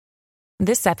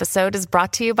This episode is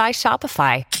brought to you by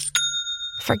Shopify.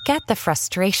 Forget the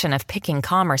frustration of picking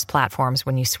commerce platforms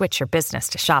when you switch your business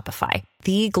to Shopify,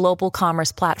 the global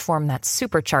commerce platform that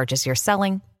supercharges your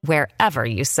selling wherever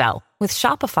you sell. With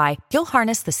Shopify, you'll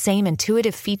harness the same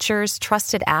intuitive features,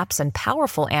 trusted apps, and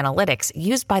powerful analytics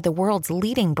used by the world's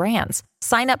leading brands.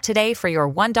 Sign up today for your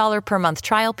 $1 per month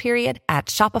trial period at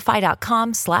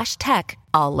shopify.com/tech,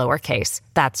 all lowercase.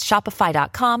 That's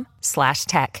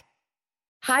shopify.com/tech.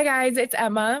 Hi guys, it's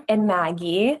Emma and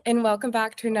Maggie, and welcome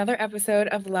back to another episode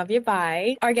of Love You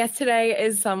Bye. Our guest today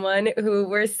is someone who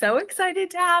we're so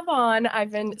excited to have on. I've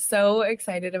been so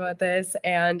excited about this,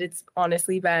 and it's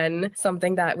honestly been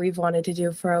something that we've wanted to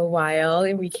do for a while,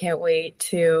 and we can't wait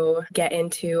to get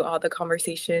into all the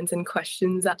conversations and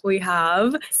questions that we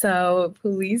have. So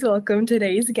please welcome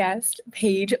today's guest,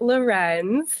 Paige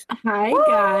Lorenze. Hi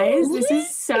guys, this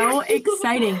is so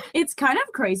exciting. It's kind of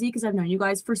crazy because I've known you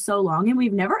guys for so long and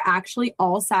we've never actually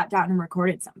all sat down and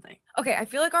recorded something. Okay, I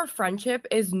feel like our friendship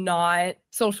is not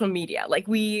social media. Like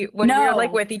when we're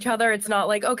like with each other, it's not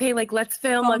like, okay, like let's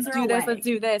film, Phones let's do this, let's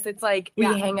do this. It's like we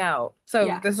hang out.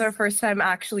 So This is our first time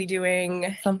actually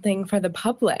doing something for the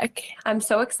public. I'm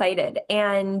so excited.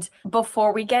 And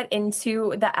before we get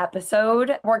into the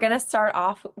episode, we're going to start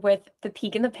off with the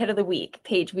peak and the pit of the week.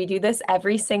 Paige, we do this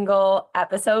every single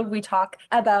episode. We talk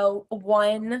about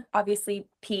one, obviously,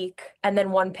 peak and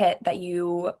then one pit that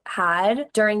you had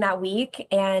during that week,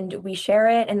 and we share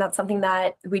it. And that's something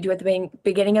that we do at the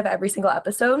beginning of every single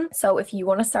episode. So if you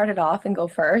want to start it off and go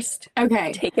first,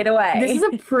 okay, take it away. This is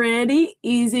a pretty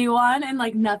easy one and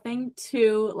like nothing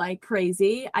too like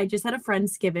crazy. I just had a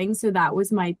Friendsgiving, so that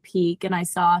was my peak, and I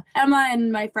saw Emma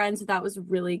and my friends, so that was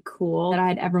really cool. That I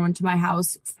had everyone to my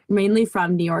house, mainly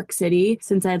from New York City,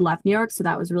 since I had left New York, so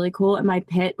that was really cool. And my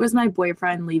pit was my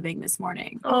boyfriend leaving this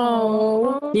morning.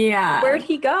 Oh, yeah. Where'd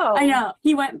he go? I know.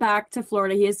 He went back to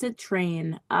Florida. He has to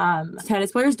train.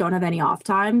 Tennis players don't have any off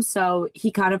time, so he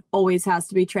kind of always has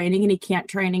to be training, and he can't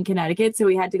train in Connecticut, so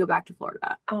he had to go back to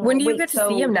Florida. When do you get to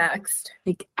see him next?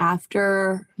 Like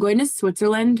after going to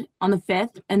Switzerland on the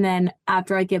 5th, and then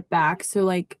after I get back, so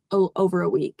like over a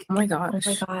week. Oh my gosh. Oh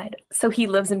my God. So he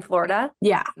lives in Florida?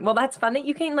 Yeah. Well, that's fun that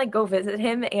you can like go visit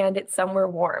him and it's somewhere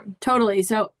warm. Totally.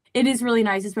 So it is really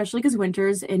nice, especially because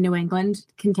winters in New England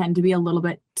can tend to be a little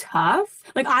bit tough.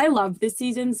 Like I love this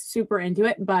season, super into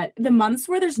it, but the months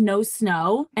where there's no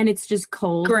snow and it's just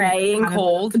cold. Gray and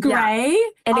cold. Gray.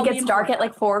 And it gets dark at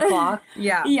like 4 o'clock.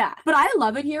 Yeah. Yeah. But I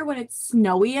love it here when it's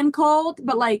snowy and cold,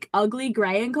 but like ugly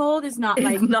gray and cold is not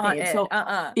my not thing. it. So,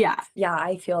 yeah. Yeah,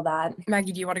 I feel that.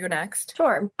 Maggie, do you want to go next?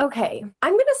 Sure. Okay.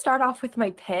 I'm going to start off with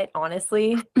my pit,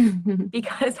 honestly,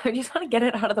 because I just want to get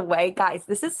it out of the way. Guys,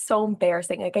 this is so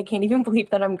embarrassing. Like, I can't even believe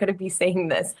that I'm going to be saying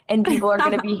this and people are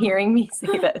going to be hearing me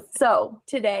say this. So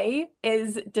today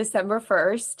is December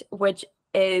 1st, which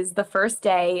is the first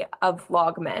day of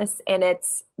Vlogmas, and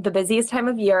it's the busiest time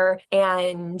of year.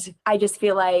 And I just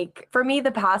feel like for me,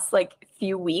 the past like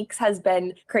few weeks has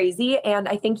been crazy. And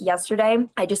I think yesterday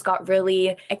I just got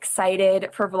really excited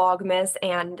for Vlogmas,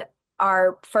 and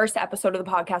our first episode of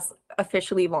the podcast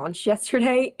officially launched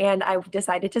yesterday, and I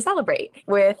decided to celebrate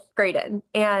with Graydon.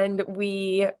 And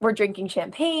we were drinking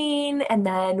champagne, and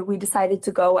then we decided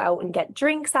to go out and get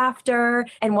drinks after,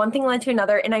 and one thing led to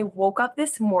another, and I woke up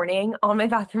this morning on my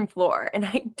bathroom floor, and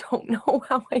I don't know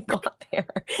how I got there.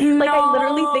 Like, I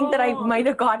literally think that I might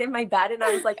have got in my bed, and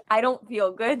I was like, I don't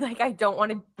feel good. Like, I don't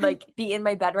want to like be in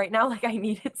my bed right now. Like, I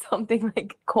needed something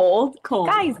like cold.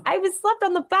 Guys, I was slept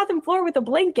on the bathroom floor with a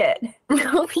blanket.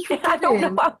 I don't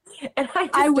know. And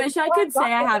I wish I could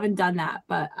say I haven't done that,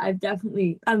 but I've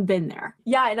been there.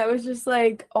 Yeah, and I was just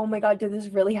like, oh my God, did this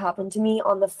really happen to me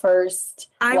on the first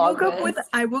I woke up with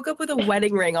a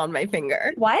wedding ring on my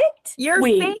finger. What? Your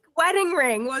fake wedding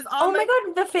ring was on Oh my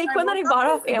God, the fake one that I bought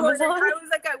off Amazon. I was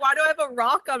like, why do I have a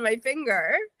rock on my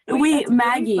finger? Wait,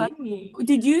 Maggie,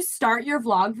 did you start your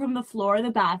vlog from the floor of the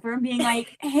bathroom being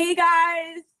like, hey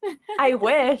guys? I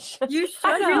wish. You should.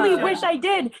 I really wish I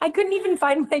did. I couldn't even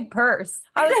find my purse.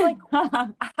 I was like,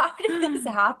 how did this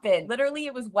happen? Literally,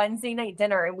 it was Wednesday night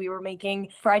dinner and we were making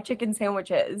fried chicken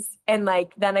sandwiches. And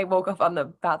like, then I woke up on the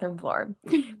bathroom floor.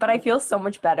 But I feel so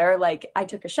much better. Like, I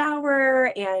took a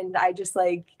shower and I just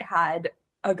like had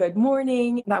a good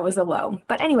morning. That was a low.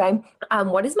 But anyway,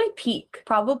 what is my peak?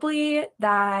 Probably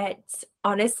that,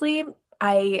 honestly,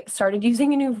 I started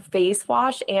using a new face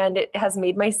wash and it has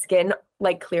made my skin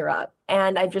like clear up.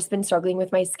 And I've just been struggling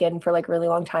with my skin for like a really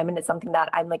long time. And it's something that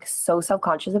I'm like so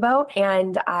self-conscious about.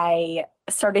 And I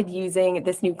started using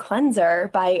this new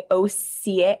cleanser by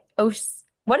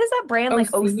what is that brand?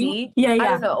 Like OC? Yeah, I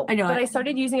don't know. I know But it. I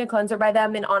started using a cleanser by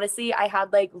them, and honestly, I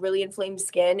had like really inflamed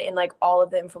skin, and like all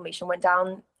of the inflammation went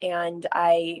down, and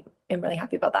I am really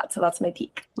happy about that. So that's my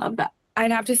peak. Love that.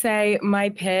 I'd have to say my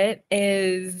pit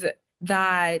is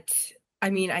that, I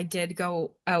mean, I did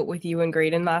go out with you and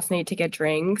Graydon last night to get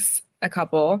drinks, a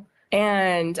couple,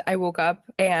 and I woke up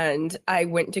and I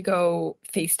went to go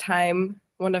FaceTime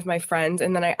one of my friends,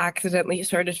 and then I accidentally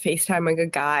started FaceTiming a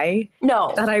guy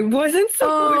No. that I wasn't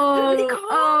supposed to be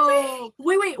calling.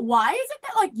 Wait. Why is it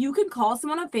that like you can call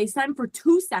someone on FaceTime for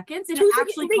 2 seconds and it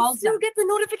actually calls still them? get the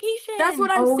notification. That's what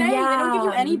I'm saying. They don't give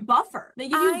you any buffer. They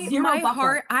give you zero my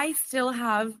buffer.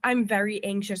 heart, I'm very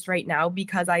anxious right now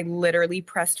because I literally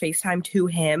pressed FaceTime to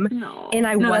him and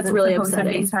I wasn't really supposed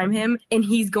upsetting. to FaceTime him, and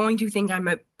he's going to think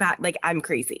I'm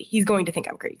crazy. He's going to think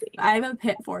I'm crazy. I have a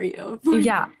pit for you.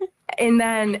 Yeah. And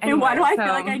then And why do I so,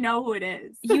 feel like I know who it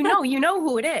is? You know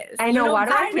who it is. I know. Why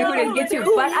do I feel know who it is too?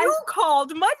 Who But you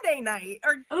called Monday night,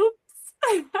 or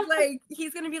Oops. like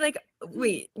he's gonna be like,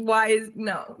 wait, why is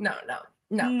no. No.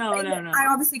 I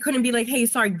obviously couldn't be like, hey,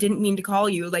 sorry, didn't mean to call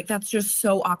you. Like, that's just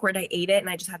so awkward. I ate it and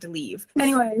I just had to leave.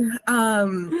 Anyway,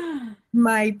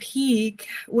 my peak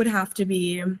would have to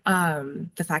be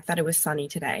the fact that it was sunny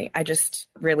today. I just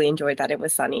really enjoyed that it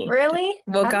was sunny. Really?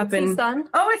 Woke up and sun.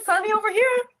 oh, it's sunny over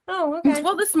here. Oh, okay.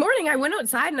 Well, this morning I went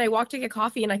outside and I walked to get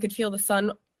coffee and I could feel the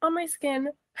sun on my skin,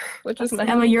 which was nice.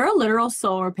 Emma, you're a literal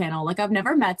solar panel. Like I've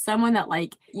never met someone that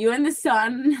like you and the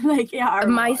sun, like are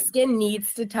My one. skin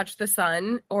needs to touch the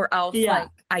sun or else like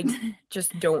I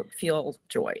just don't feel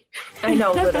joy. I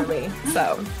know, literally.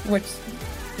 So, which,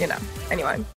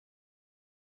 anyway.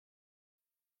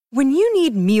 When you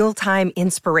need mealtime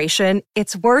inspiration,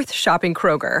 it's worth shopping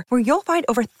Kroger, where you'll find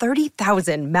over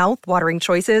 30,000 mouth-watering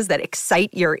choices that excite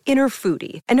your inner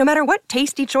foodie. And no matter what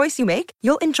tasty choice you make,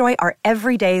 you'll enjoy our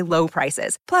everyday low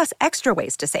prices, plus extra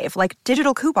ways to save, like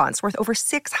digital coupons worth over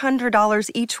 $600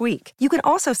 each week. You can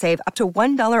also save up to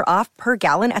 $1 off per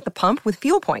gallon at the pump with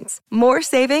fuel points. More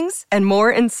savings and more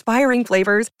inspiring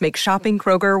flavors make shopping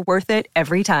Kroger worth it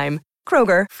every time.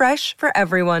 Kroger, fresh for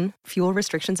everyone. Fuel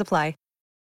restrictions apply.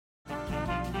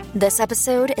 This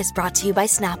episode is brought to you by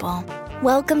Snapple.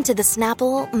 Welcome to the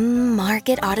Snapple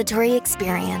Market Auditory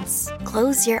Experience.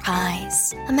 Close your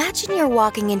eyes. Imagine you're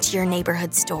walking into your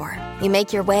neighborhood store. You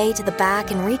make your way to the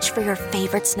back and reach for your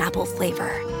favorite Snapple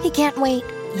flavor. You can't wait.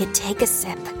 You take a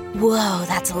sip. Whoa,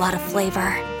 that's a lot of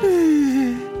flavor.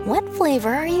 What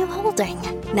flavor are you holding?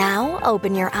 Now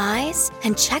open your eyes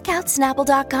and check out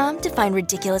Snapple.com to find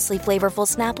ridiculously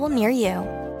flavorful Snapple near you.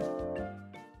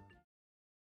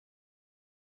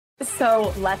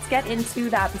 So let's get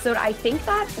into the episode. I think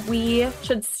that we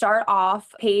should start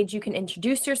off. Paige, you can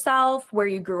introduce yourself, where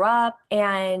you grew up,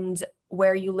 and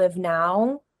where you live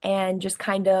now, and just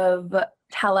kind of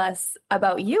tell us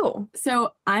about you.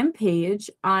 So I'm Paige.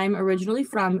 I'm originally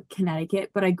from Connecticut,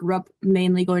 but I grew up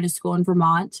mainly going to school in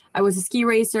Vermont. I was a ski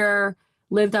racer,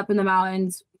 lived up in the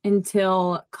mountains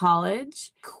until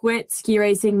college, quit ski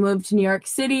racing, moved to New York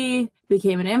City,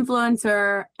 became an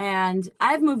influencer, and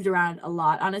I've moved around a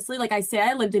lot, honestly. Like I say,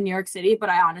 I lived in New York City, but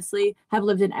I honestly have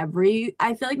lived in every,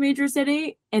 I feel like, major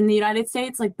city in the United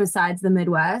States, like besides the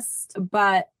Midwest.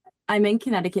 But I'm in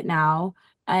Connecticut now,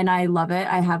 and I love it.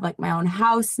 I have like my own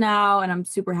house now, and I'm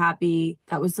super happy.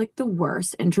 That was like the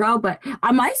worst intro, but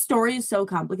my story is so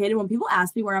complicated. When people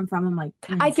ask me where I'm from, I'm like,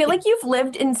 I feel like you've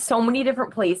lived in so many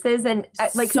different places, and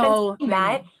like So since we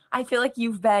met, I feel like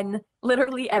you've been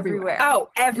literally everywhere. Oh,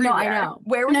 everywhere. No, I know.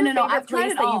 Where was your favorite I've tried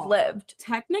place it that all. you've lived?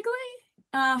 Technically,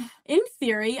 in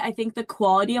theory, I think the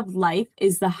quality of life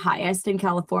is the highest in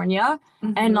California.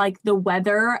 And like the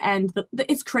weather and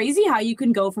it's crazy how you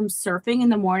can go from surfing in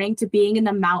the morning to being in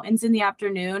the mountains in the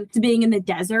afternoon to being in the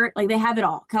desert. Like they have it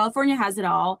all. California has it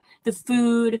all. The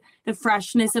food, the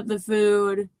freshness of the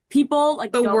food, people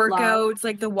like The don't workouts, love.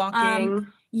 like the walking.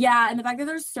 Yeah, and the fact that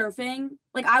there's surfing,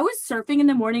 like I was surfing in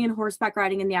the morning and horseback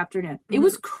riding in the afternoon. It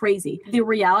was crazy. The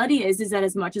reality is that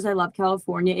as much as I love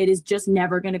California, it is just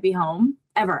never going to be home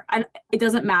ever. It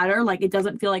doesn't matter. Like it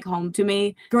doesn't feel like home to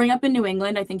me. Growing up in New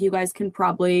England, I think you guys can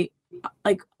probably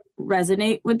like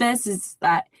resonate with this, is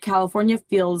that California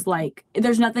feels like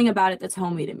there's nothing about it that's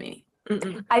homey to me.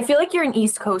 I feel like you're an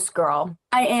East Coast girl.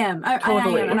 I am.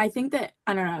 Totally. I am. And I think that,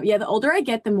 I don't know. Yeah, the older I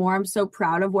get, the more I'm so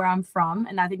proud of where I'm from.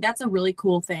 And I think that's a really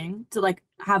cool thing to like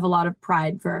have a lot of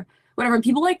pride for whatever. And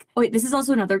people like, oh, wait, this is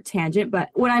also another tangent, but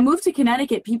when I moved to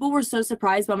Connecticut, people were so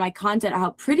surprised by my content,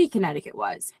 how pretty Connecticut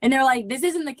was. And they're like, this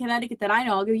isn't the Connecticut that I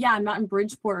know. I'll go, yeah, I'm not in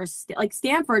Bridgeport or like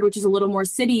Stamford, which is a little more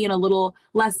city and a little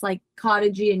less like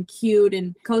cottagey and cute.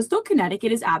 And coastal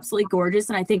Connecticut is absolutely gorgeous.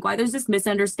 And I think why there's this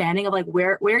misunderstanding of like,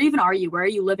 where even are you? Where are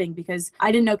you living? Because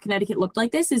I didn't know Connecticut looked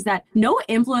like this, is that no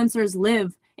influencers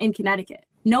live in Connecticut.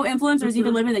 No influencers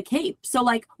even live in the Cape. So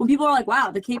like when people are like, wow,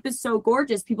 the Cape is so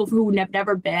gorgeous, people who have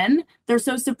never been, they're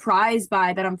so surprised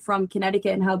by that I'm from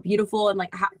Connecticut and how beautiful, and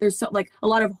like how, there's so like a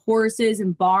lot of horses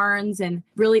and barns and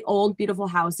really old, beautiful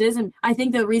houses. And I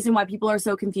think the reason why people are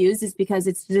so confused is because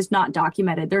it's just not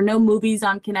documented. There are no movies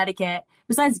on Connecticut.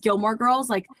 Besides Gilmore Girls,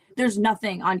 like there's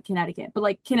nothing on Connecticut. But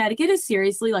like Connecticut is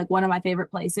seriously like one of my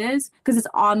favorite places because it's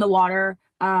on the water,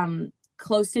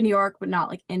 close to New York, but not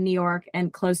like in New York,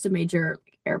 and close to major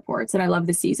airports. And I love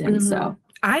the season. So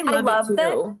I love it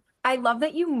too. I love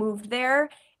that you moved there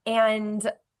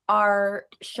and are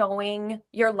showing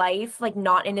your life like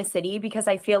not in a city, because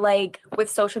I feel like with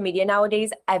social media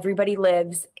nowadays, everybody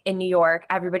lives in New York,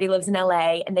 everybody lives in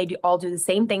LA, and they all do the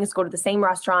same things, go to the same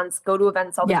restaurants, go to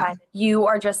events all the time. You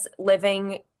are just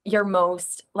living your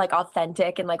most like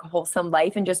authentic and like wholesome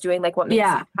life and just doing like what makes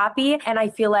you happy. And I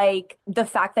feel like the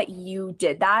fact that you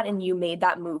did that and you made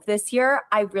that move this year,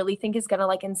 I really think is going to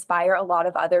like inspire a lot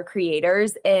of other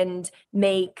creators and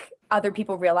make other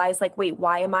people realize like, wait,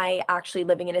 why am I actually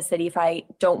living in a city if I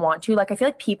don't want to? Like, I feel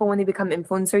like people, when they become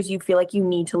influencers, you feel like you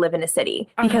need to live in a city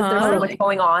because there's so much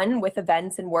going on with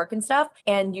events and work and stuff,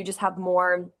 and you just have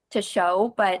more to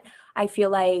show. But I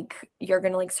feel like you're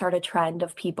going to like start a trend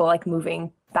of people like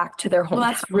moving back to their home. Well,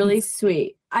 that's really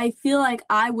sweet. I feel like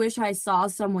I wish I saw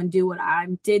someone do what I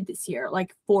did this year,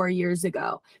 like 4 years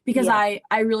ago, because I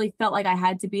really felt like I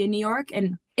had to be in New York.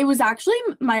 And it was actually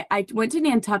I went to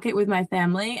Nantucket with my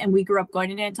family, and we grew up going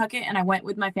to Nantucket, and I went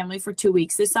with my family for 2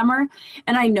 weeks this summer.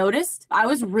 And I noticed I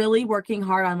was really working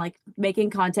hard on like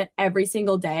making content every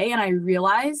single day. And I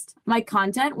realized my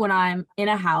content when I'm in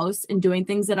a house and doing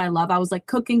things that I love, I was like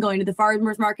cooking, going to the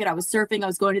farmer's market, I was surfing, I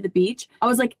was going to the beach. I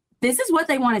was like, this is what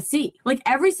they want to see. Like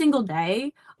every single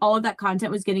day, all of that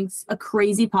content was getting a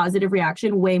crazy positive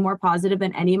reaction, way more positive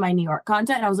than any of my New York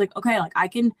content. And I was like, okay, like I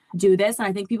can do this. And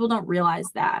I think people don't realize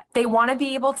that. They want to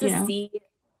be able to see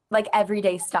like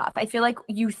everyday stuff. I feel like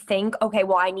you think, okay,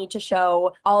 well, I need to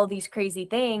show all of these crazy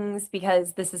things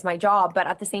because this is my job. But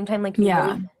at the same time, like,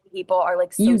 people are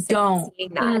like so sick of seeing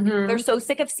that. They're so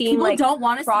sick of seeing people like don't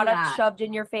want to products shoved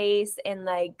in your face and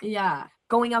like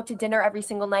going out to dinner every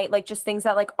single night, like just things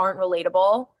that like aren't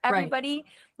relatable. Everybody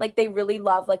like they really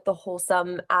love like the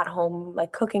wholesome at home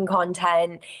like cooking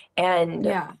content and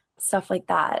stuff like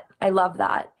that. I love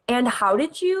that. And how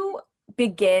did you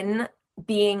begin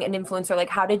being an influencer? Like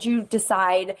how did you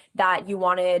decide that you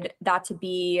wanted that to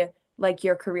be like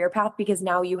your career path? Because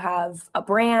now you have a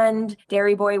brand,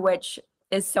 Dairy Boy, which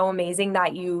is so amazing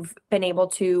that you've been able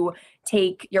to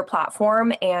take your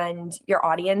platform and your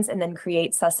audience and then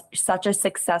create such a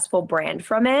successful brand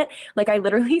from it. Like I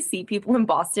literally see people in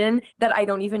Boston that I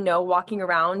don't even know walking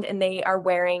around, and they are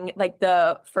wearing like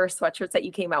the first sweatshirts that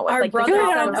you came out with. Our like brother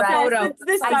had a photo.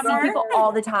 I see people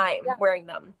all the time wearing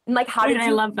them. And like how did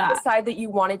you decide that you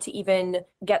wanted to even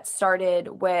get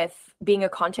started with being a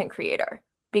content creator?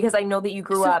 Because I know that you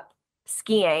grew up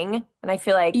skiing, and I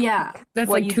feel like that's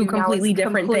like two completely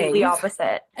different things.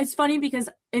 Opposite. It's funny because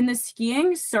in the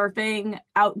skiing, surfing,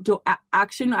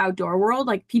 outdoor world,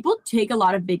 like people take a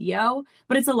lot of video,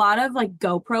 but it's a lot of like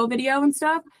GoPro video and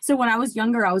stuff. So when I was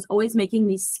younger, I was always making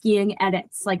these skiing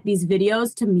edits, like these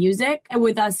videos to music and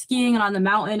with us skiing and on the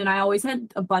mountain. And I always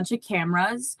had a bunch of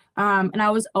cameras. And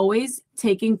I was always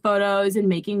taking photos and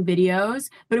making videos,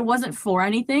 but it wasn't for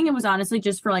anything. It was honestly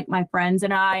just for like my friends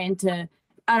and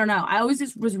I don't know. I always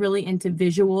just was really into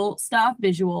visual stuff,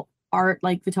 visual art,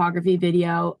 like photography,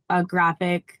 video,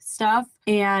 graphic stuff.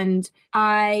 And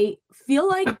I feel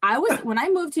like when I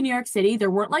moved to New York City, there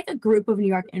weren't like a group of New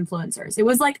York influencers. It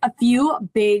was like a few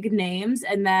big names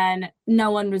and then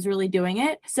no one was really doing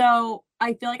it. So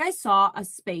I feel like I saw a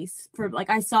space for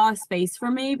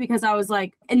me because I was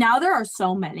like, and now there are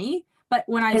so many, but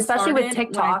when I especially with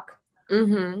TikTok.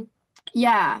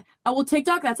 Yeah. Oh, well,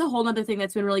 TikTok, that's a whole other thing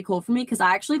that's been really cool for me because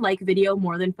I actually like video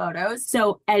more than photos.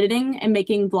 So editing and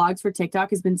making vlogs for TikTok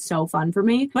has been so fun for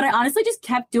me. But I honestly just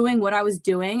kept doing what I was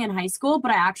doing in high school,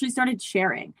 but I actually started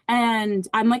sharing. And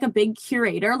I'm like a big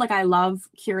curator. Like I love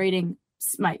curating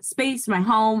my space, my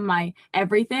home, my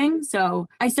everything. So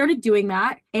I started doing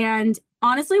that. And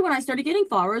honestly, when I started getting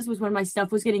followers was when my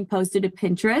stuff was getting posted to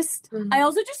Pinterest. I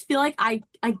also just feel like I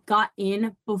got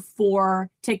in before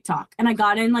TikTok, and I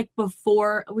got in like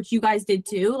before, which you guys did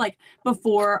too, like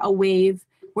before a wave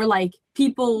where like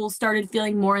people started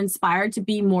feeling more inspired to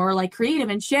be more like creative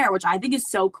and share, which I think is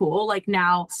so cool. Like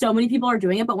now so many people are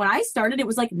doing it, but when I started, it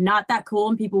was like not that cool,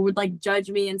 and people would like judge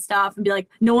me and stuff and be like,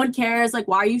 no one cares. Like,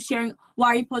 why are you sharing? Why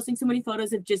are you posting so many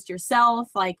photos of just yourself?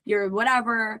 Like, you're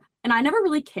whatever. And I never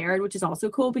really cared, which is also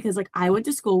cool because like I went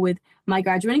to school with, my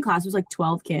graduating class was like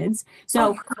 12 kids.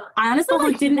 So I honestly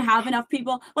like didn't have enough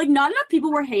people, like not enough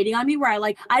people were hating on me where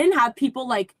I didn't have people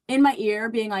like in my ear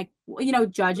being like, you know,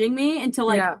 judging me until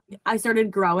like I started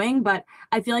growing. But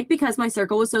I feel like because my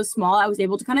circle was so small, I was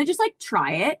able to kind of just like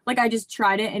try it. Like I just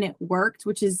tried it and it worked,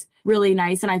 which is really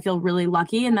nice. And I feel really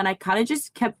lucky. And then I kind of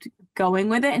just kept going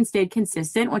with it and stayed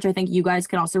consistent, which I think you guys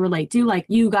can also relate to. Like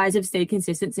you guys have stayed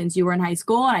consistent since you were in high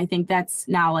school. And I think that's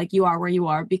now like you are where you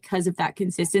are because of that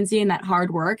consistency and that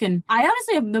hard work. And I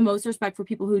honestly have the most respect for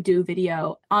people who do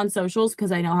video on socials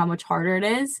because I know how much harder it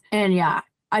is. And yeah,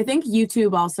 I think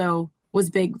YouTube also was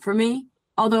big for me.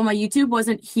 Although my YouTube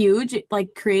wasn't huge, it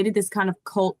like created this kind of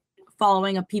cult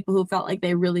following of people who felt like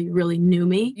they really, really knew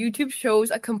me. YouTube shows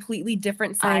a completely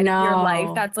different side of your life.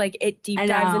 That's like, it deep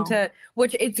dives into,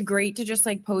 which it's great to just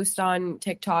like post on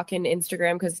TikTok and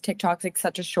Instagram because TikTok's like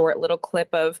such a short little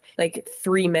clip of like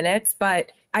 3 minutes.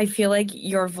 But I feel like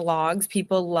your vlogs,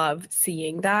 people love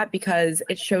seeing that because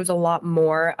it shows a lot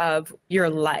more of your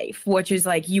life, which is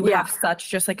like you have such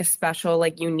just like a special,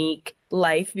 like unique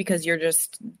life because you're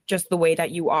just the way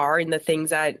that you are and the things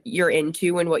that you're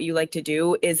into and what you like to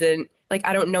do isn't like,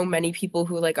 I don't know many people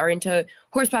who like are into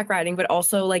horseback riding, but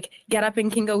also like get up and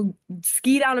can go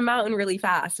ski down a mountain really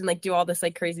fast and like do all this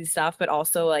like crazy stuff, but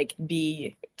also like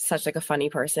be such like a funny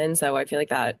person. So I feel like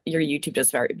that your YouTube does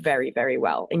very, very, very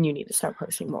well and you need to start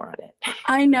posting more on it.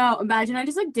 I know. Imagine I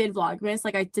just like did Vlogmas.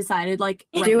 Like I decided like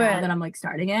right do now it. that I'm like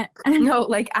starting it. No,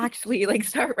 like actually like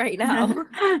start right now.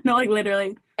 No, like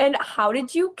literally. And how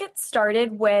did you get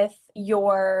started with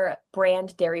your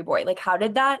brand Dairy Boy? Like, how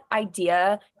did that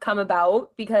idea come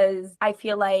about? Because I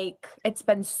feel like it's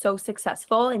been so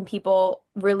successful and people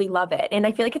really love it. And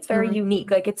I feel like it's very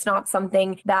unique. Like, it's not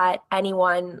something that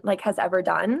anyone like has ever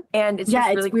done. And it's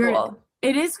just really cool.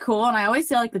 It is cool. And I always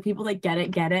say like the people that get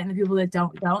it. And the people that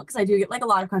don't. Because I do get like a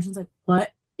lot of questions like,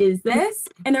 what is this?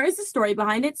 And there is a story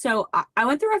behind it. So I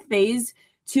went through a phase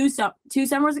two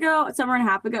summers ago, a summer and a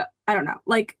half ago. I don't know.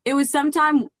 Like it was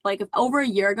sometime like over a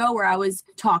year ago where I was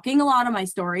talking a lot of my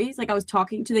stories. Like I was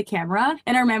talking to the camera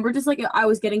and I remember just like I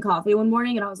was getting coffee one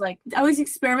morning and I was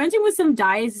experimenting with some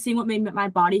diets, seeing what made my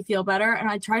body feel better. And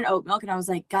I tried oat milk and I was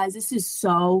like, guys, this is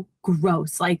so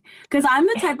gross. Like, cause I'm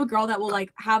the type of girl that will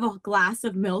like have a glass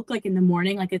of milk like in the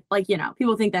morning. Like it's like, you know,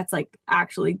 people think that's like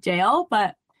actually jail,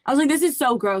 but I was like, this is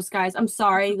so gross, guys. I'm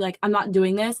sorry. Like, I'm not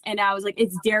doing this. And I was like,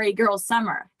 it's Dairy Girl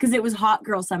Summer because it was Hot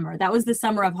Girl Summer. That was the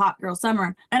summer of Hot Girl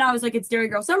Summer. And I was like, it's Dairy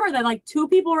Girl Summer. Then like 2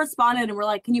 people responded and were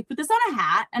like, can you put this on a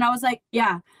hat? And I was like,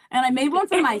 yeah. And I made one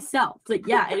for myself. It's like,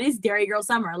 yeah, it is Dairy Girl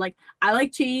Summer. Like, I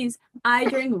like cheese. I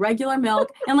drink regular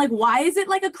milk. And like, why is it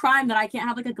like a crime that I can't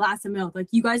have like a glass of milk? Like,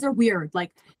 you guys are weird.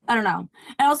 Like, I don't know.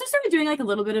 And I also started doing like a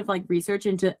little bit of like research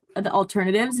into the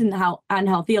alternatives and how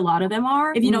unhealthy a lot of them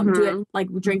are if you don't do it, like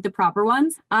drink the proper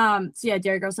ones. So yeah,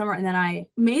 Dairy Girl Summer. And then I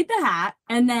made the hat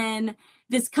and then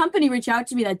this company reached out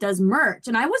to me that does merch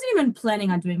and I wasn't even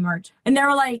planning on doing merch. And they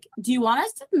were like, do you want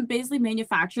us to basically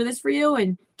manufacture this for you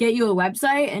and get you a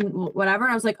website and whatever?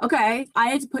 And I was like, okay. I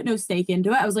had to put no stake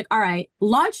into it. I was like, all right,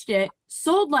 launched it,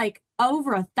 sold like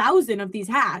over 1,000 of these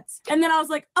hats. And then I was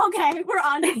like, okay, we're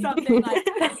on to something. Like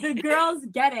the girls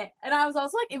get it. And I was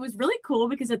also like, it was really cool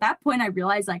because at that point I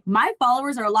realized like my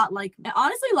followers are a lot like,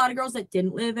 honestly, a lot of girls that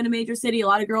didn't live in a major city, a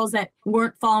lot of girls that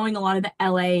weren't following a lot of the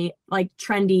LA like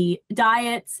trendy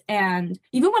diets. And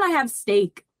even when I have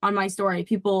steak on my story,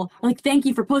 people are like, thank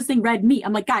you for posting red meat.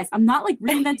 I'm like, guys, I'm not like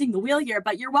reinventing the wheel here,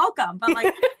 but you're welcome. But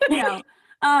like, you know,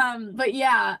 but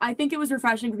yeah, I think it was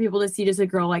refreshing for people to see just a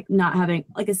girl like not having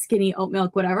like a skinny oat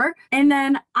milk, whatever. And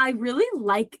then I really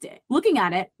liked it. Looking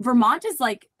at it, Vermont is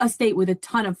like a state with a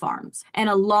ton of farms and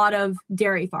a lot of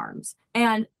dairy farms.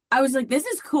 And I was like, this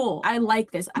is cool. I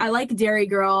like this. I like Dairy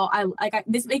Girl.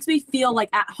 This makes me feel like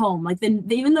at home. Like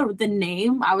even the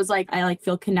name, I was like, I like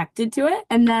feel connected to it.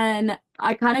 And then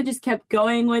I kind of just kept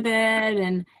going with it.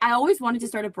 And I always wanted to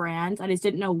start a brand. I just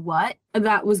didn't know what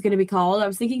that was going to be called. I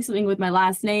was thinking something with my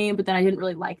last name, but then I didn't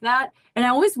really like that. And I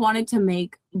always wanted to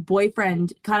make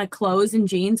boyfriend kind of clothes and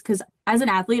jeans because as an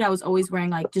athlete, I was always wearing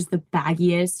like just the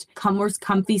baggiest, most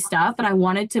comfy stuff. And I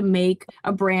wanted to make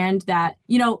a brand that,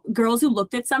 you know, girls who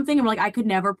looked at something and were like, I could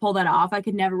never pull that off. I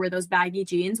could never wear those baggy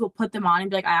jeans. Will put them on and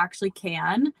be like, I actually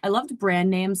can. I loved brand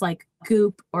names like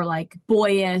Goop or like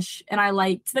boyish, and I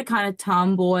liked the kind of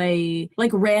tomboy,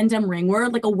 like random ring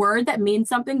word, like a word that means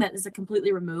something that is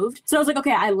completely removed. So I was like,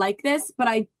 okay, I like this, but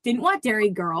I didn't want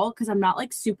dairy girl because I'm not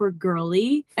like super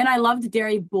girly, and I loved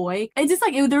dairy boy. It's just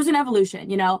like there was an evolution,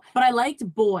 you know, but I liked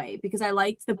boy because I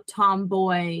liked the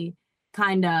tomboy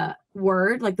kind of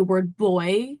word, like the word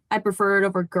boy. I prefer it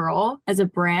over girl as a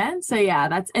brand. So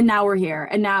yeah, and now we're here.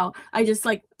 And now I just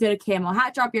like did a camo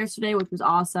hat drop yesterday, which was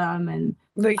awesome. And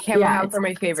the camo hats are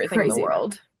my favorite thing in the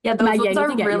world. Yeah, those ones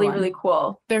are really, really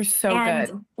cool. They're so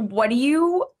good. What do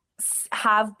you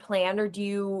have planned, or do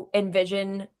you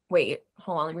envision? Wait,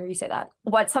 hold on, let me re-say that.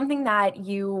 What's something that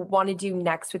you want to do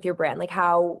next with your brand? Like,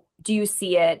 how do you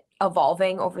see it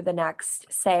evolving over the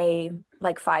next, say,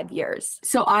 like 5 years?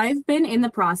 So I've been in the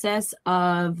process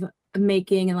of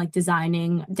making and like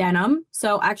designing denim.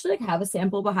 So I actually like have a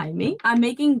sample behind me. I'm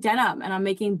making denim, and I'm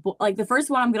making like the first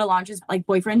one I'm going to launch is like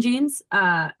boyfriend jeans.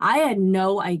 I had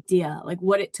no idea like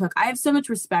what it took. I have so much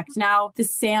respect now. The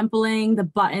sampling, the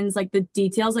buttons, like the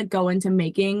details that go into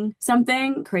making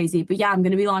something crazy. But yeah, I'm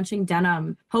going to be launching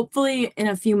denim hopefully in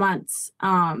a few months.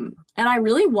 And I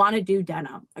really want to do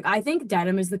denim. Like, I think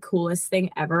denim is the coolest thing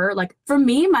ever. Like for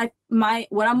me, my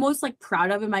what I'm most like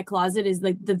proud of in my closet is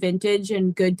like the vintage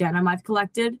and good denim I've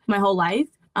collected my whole life.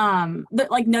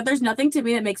 There's nothing to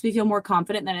me that makes me feel more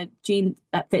confident than a jean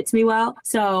that fits me well.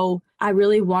 So I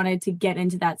really wanted to get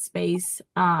into that space.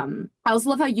 I also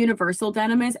love how universal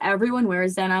denim is. Everyone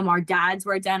wears denim. Our dads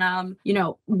wear denim, you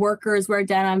know, workers wear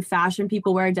denim, fashion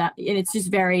people wear denim, and it's just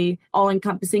very all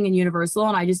encompassing and universal.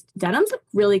 And denim's a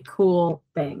really cool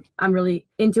thing. I'm really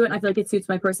into it, and I feel like it suits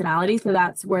my personality. So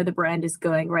that's where the brand is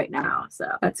going right now. So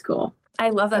that's cool. I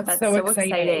love that. That's so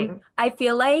exciting. I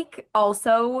feel like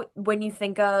also when you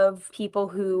think of people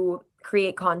who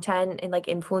create content and like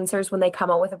influencers, when they come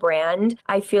out with a brand,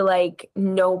 I feel like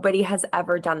nobody has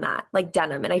ever done that, like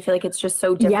denim. And I feel like it's just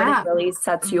so different. Yeah. It really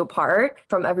sets you apart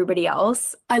from everybody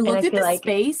else. I looked at the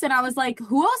space and I was like,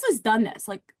 who else has done this?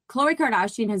 Like Khloe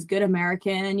Kardashian has good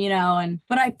American, you know,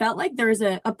 but I felt like there's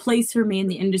a place for me in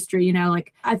the industry, you know,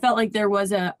 like I felt like there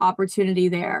was an opportunity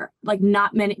there. Like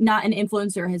not an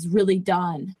influencer has really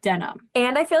done denim.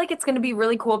 And I feel like it's going to be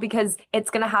really cool because it's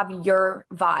going to have your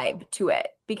vibe to it.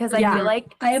 Because I feel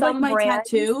like I have like my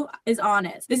tattoo is on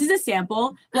it. This is a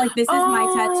sample. Like this is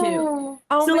my tattoo.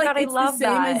 Oh so my like God, I it's love the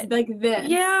same that. as like this.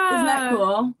 Yeah. Isn't that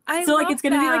cool? So like it's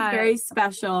gonna be like very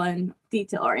special and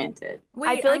detail oriented.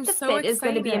 I feel like the fit is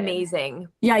gonna be amazing.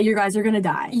 Yeah, you guys are gonna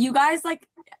die. You guys like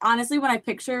honestly, when I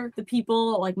picture the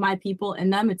people, like my people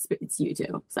in them, it's you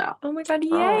two. So oh my God,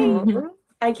 yay.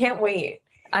 I can't wait.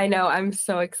 I know, I'm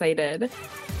so excited.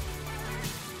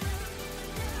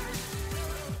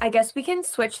 I guess we can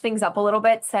switch things up a little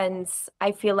bit since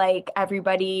I feel like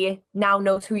everybody now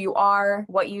knows who you are,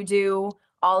 what you do,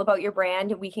 all about your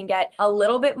brand. We can get a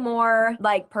little bit more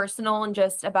like personal and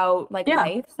just about like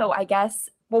life. So I guess,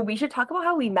 well, we should talk about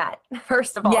how we met,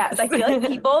 first of all. Yes. I feel like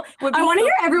people would be I want to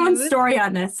hear everyone's story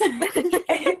on this.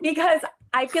 Because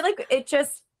I feel like it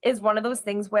just is one of those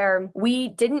things where we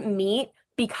didn't meet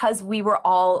because we were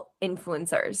all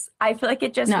influencers. I feel like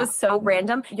it just was so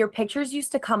random. Your pictures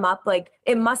used to come up, like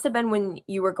it must have been when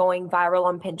you were going viral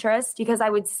on Pinterest, because I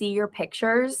would see your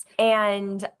pictures.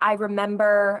 And I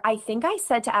remember, I think I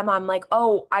said to Emma, I'm like,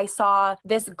 oh, I saw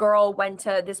this girl went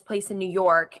to this place in New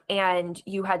York and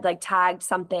you had like tagged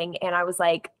something. And I was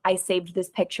like, I saved this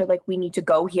picture, like we need to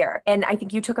go here. And I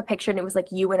think you took a picture and it was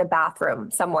like you in a bathroom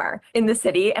somewhere in the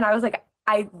city. And I was like,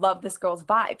 I love this girl's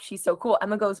vibe. She's so cool.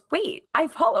 Emma goes, wait, I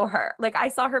follow her. Like I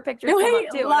saw her pictures come up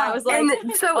too. And I was like,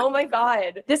 oh my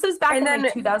God. This was back in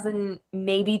like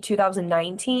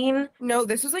 2019. No,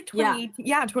 this was like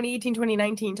 2018,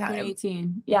 2019 time.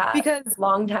 2018. Yeah. Because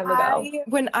long time ago.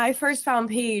 When I first found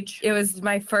Paige, it was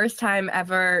my first time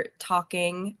ever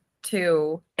talking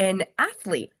to an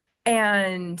athlete.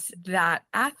 And that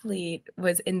athlete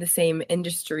was in the same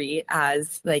industry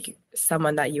as like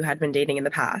someone that you had been dating in the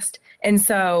past. And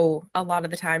so a lot of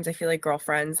the times I feel like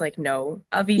girlfriends like know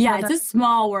of each other. Yeah, it's a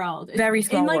small world. Very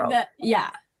small world.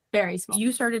 Very small.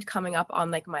 You started coming up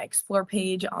on like my explore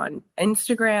page on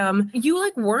Instagram. You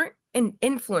like weren't an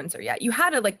influencer yet. You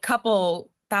had a like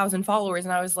couple thousand followers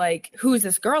and I was like, who's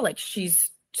this girl? Like she's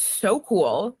so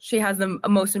cool. She has the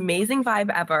most amazing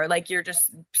vibe ever. Like you're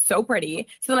just so pretty.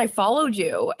 So then I followed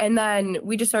you and then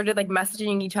we just started like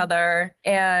messaging each other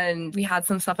and we had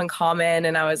some stuff in common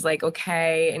and I was like,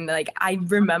 okay. And like, I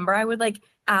remember I would like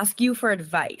ask you for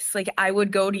advice. Like I would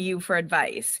go to you for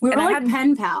advice. We were And I like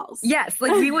pen pals. Yes,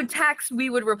 like we would text, we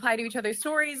would reply to each other's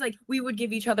stories, like we would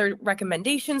give each other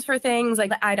recommendations for things.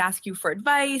 Like I'd ask you for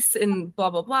advice and blah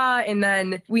blah blah. And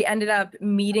then we ended up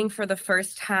meeting for the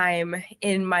first time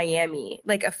in Miami,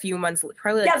 like a few months,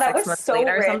 probably like 6 months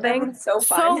later or something. So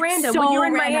fun. So random. When you were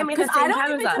in Miami at the same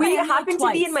time as us. We happened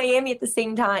to be in Miami at the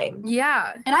same time.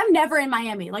 Yeah. And I'm never in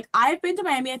Miami. Like I've been to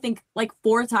Miami, I think like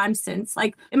 4 times since,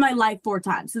 like in my life 4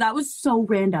 times. So that was so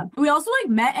random. We also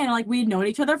like met and like we had known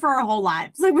each other for our whole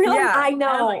lives. Like we were like, I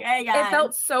know. Like, hey guys. It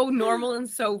felt so normal and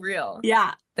so real.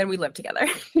 Yeah. Then we lived together.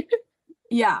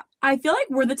 Yeah. I feel like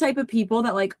we're the type of people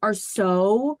that like are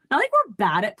so, not like we're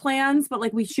bad at plans, but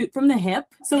like we shoot from the hip.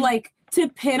 So like to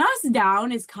pin us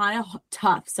down is kind of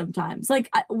tough sometimes. Like,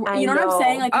 you know what I'm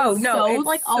saying? Like, oh, it's no, so it's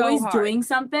like so always hard. doing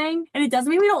something. And it doesn't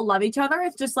mean we don't love each other.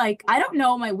 It's just like, I don't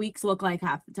know what my weeks look like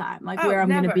half the time, like where I'm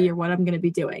going to be or what I'm going to be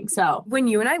doing. So when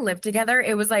you and I lived together,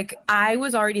 it was like I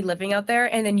was already living out there,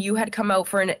 and then you had come out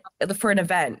for an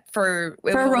event for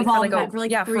a revolving event for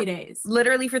 3 for days.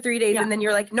 Literally for 3 days. Yeah. And then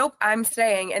you're like, nope, I'm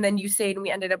staying. And then you stayed, and we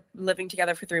ended up living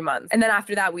together for 3 months. And then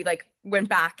after that, we like went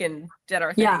back and did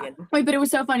our thing. Yeah. And Wait, but it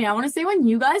was so funny. I want to say when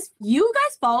you guys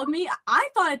followed me, I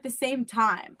thought at the same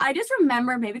time. I just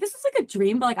remember, maybe this was like a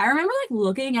dream, but like I remember like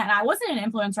looking at, and I wasn't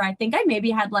an influencer. I think I maybe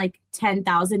had like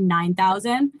 10,000,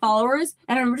 9,000 followers.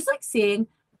 And I remember just like seeing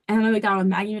Emma McDonald,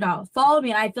 Maggie McDonald followed me,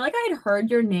 and I feel like I had heard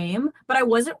your name, but I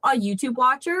wasn't a YouTube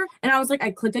watcher. And I was like,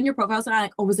 I clicked on your profile, and I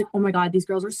was like, oh my god, these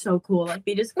girls are so cool. Like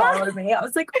they just followed me. I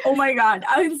was like, oh my god.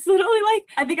 I was literally like,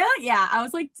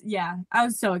 I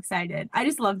was so excited. I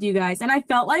just loved you guys, and I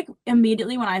felt like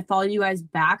immediately when I followed you guys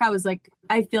back, I was like,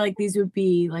 I feel like these would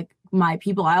be like my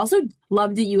people. I also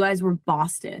loved that you guys were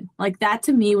Boston. Like that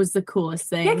to me was the coolest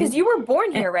thing. Yeah, because you were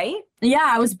born here, right? Yeah,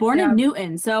 I was born in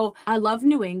Newton. So I love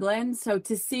New England. So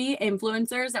to see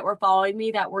influencers that were following me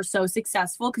that were so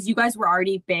successful, because you guys were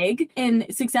already big and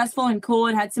successful and cool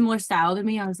and had similar style to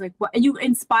me, I was like, what? You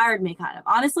inspired me kind of.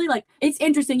 Honestly, like it's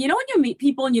interesting. You know, when you meet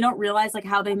people and you don't realize like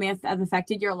how they may have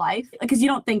affected your life, because you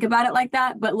don't think about it like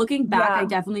that. But looking back, I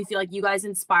definitely feel like you guys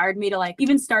inspired me to like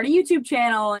even start a YouTube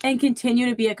channel and continue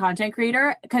to be a content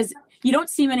creator, because you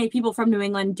don't see many people from New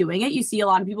England doing it. You see a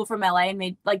lot of people from LA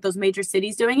and like those major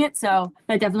cities doing it. So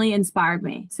that definitely inspired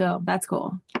me. So that's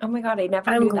cool. Oh my God, I never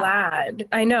I'm knew glad. that.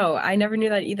 I know. I never knew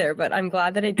that either, but I'm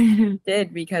glad that it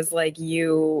did, because like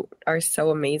you are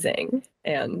so amazing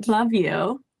and Love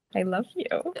you. I love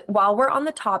you. While we're on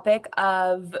the topic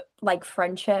of like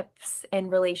friendships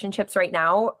and relationships right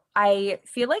now, I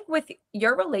feel like with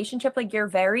your relationship, like you're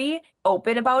very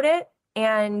open about it.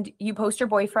 And you post your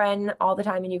boyfriend all the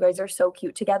time and you guys are so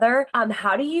cute together.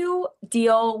 How do you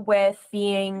deal with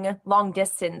being long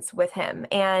distance with him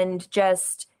and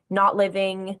just not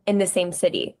living in the same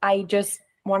city? I just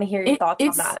want to hear your thoughts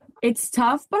on that. It's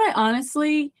tough, but I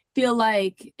honestly feel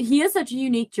like he has such a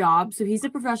unique job. So he's a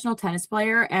professional tennis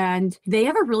player and they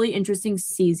have a really interesting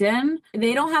season.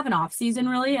 They don't have an off season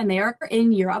really, and they are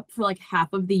in Europe for like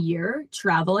half of the year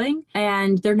traveling,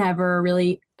 and they're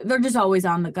just always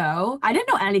on the go. I didn't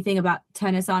know anything about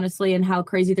tennis, honestly, and how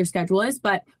crazy their schedule is.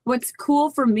 But what's cool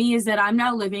for me is that I'm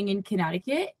now living in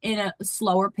Connecticut in a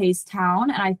slower paced town.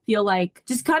 And I feel like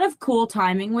just kind of cool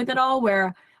timing with it all,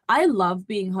 where I love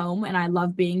being home and I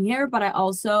love being here, but I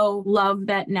also love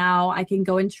that now I can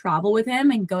go and travel with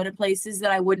him and go to places that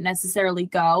I wouldn't necessarily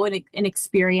go and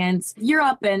experience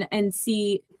Europe and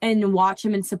see and watch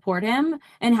him and support him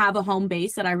and have a home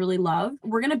base that I really love.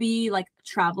 We're going to be like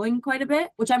traveling quite a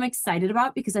bit, which I'm excited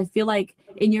about, because I feel like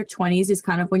in your 20s is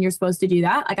kind of when you're supposed to do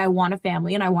that. Like I want a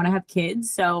family and I want to have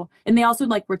kids. So, and they also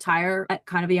like retire at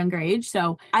kind of a younger age.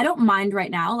 So I don't mind right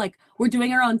now. Like we're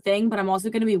doing our own thing, but I'm also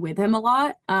going to be with him a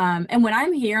lot. And when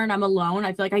I'm here and I'm alone,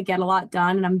 I feel like I get a lot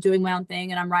done and I'm doing my own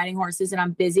thing and I'm riding horses and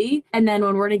I'm busy. And then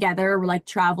when we're together, we're like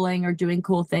traveling or doing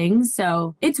cool things.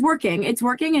 So it's working.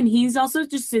 And he's also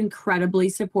just incredibly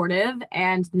supportive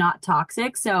and not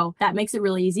toxic. So that makes it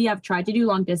really easy. I've tried to do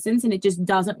long distance and it just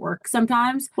doesn't work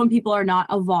sometimes when people are not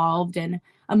evolved and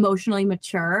emotionally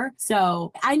mature.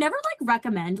 So I never like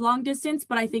recommend long distance,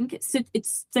 but I think it's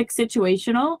like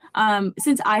situational.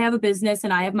 Since I have a business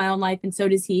and I have my own life and so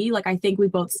does he, like I think we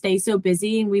both stay so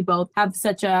busy and we both have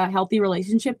such a healthy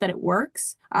relationship that it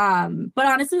works. But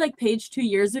honestly, like Paige 2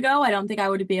 years ago, I don't think I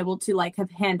would be able to like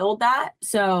have handled that.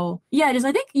 So yeah, I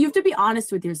think you have to be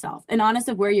honest with yourself and honest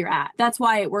of where you're at. That's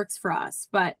why it works for us.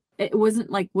 But it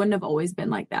wouldn't have always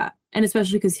been like that. And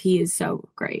especially because he is so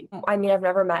great. I mean, I've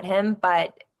never met him,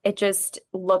 but it just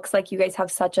looks like you guys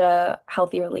have such a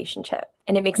healthy relationship.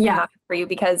 And it makes me happy for you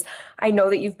because I know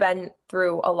that you've been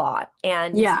through a lot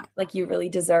and like you really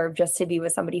deserve just to be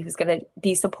with somebody who's going to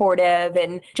be supportive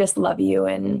and just love you.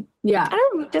 And I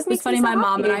don't know, it just makes funny. me so My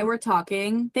mom happy. and I were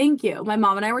talking. Thank you. My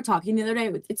mom and I were talking the other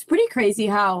day. It's pretty crazy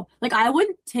how like I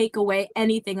wouldn't take away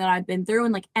anything that I've been through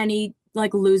and like any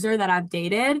like loser that I've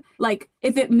dated, like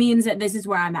if it means that this is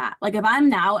where I'm at. Like if I'm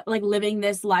now like living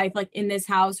this life like in this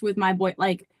house with my boy,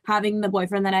 like having the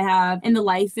boyfriend that I have and the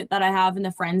life that I have and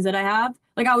the friends that I have,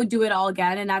 like I would do it all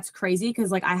again. And that's crazy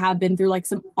because like I have been through like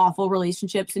some awful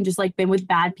relationships and just like been with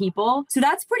bad people. So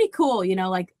that's pretty cool, you know,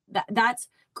 like that's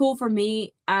cool for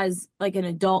me as like an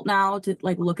adult now to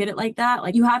like look at it like that.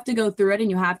 Like you have to go through it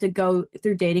and you have to go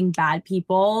through dating bad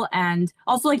people and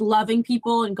also like loving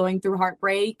people and going through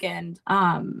heartbreak and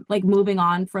like moving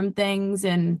on from things.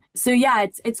 And so yeah,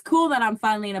 it's cool that I'm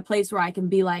finally in a place where I can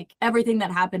be like everything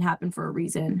that happened for a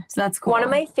reason. So that's cool. One of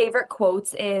my favorite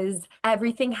quotes is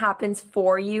everything happens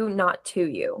for you, not to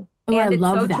you. Oh, and I it's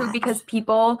love so that. true because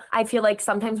people, I feel like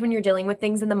sometimes when you're dealing with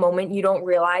things in the moment, you don't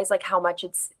realize like how much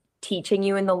it's teaching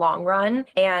you in the long run.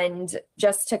 And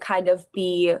just to kind of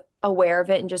be aware of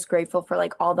it and just grateful for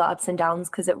like all the ups and downs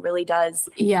because it really does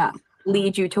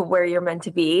lead you to where you're meant to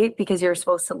be because you're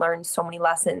supposed to learn so many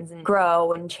lessons and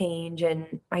grow and change.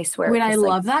 And I swear, I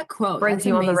love that quote. Brings That's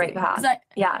you amazing. on the right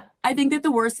path. I think that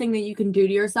the worst thing that you can do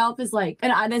to yourself is like,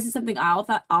 and this is something I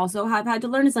also have had to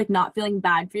learn is like not feeling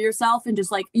bad for yourself and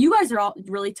just like, you guys are all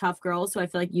really tough girls. So I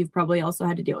feel like you've probably also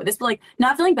had to deal with this, but like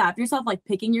not feeling bad for yourself, like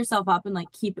picking yourself up and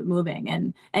like keep it moving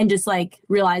and just like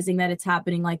realizing that it's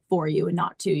happening like for you and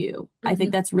not to you. Mm-hmm. I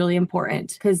think that's really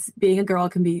important because being a girl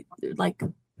can be like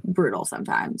brutal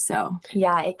sometimes. So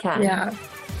yeah, it can. Yeah.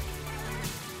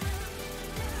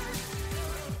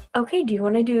 Okay, do you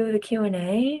want to do the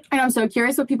Q&A? And I'm so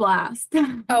curious what people asked.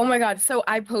 Oh my God. So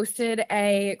I posted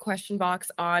a question box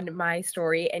on my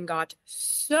story and got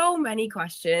so many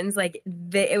questions. Like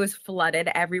it was flooded.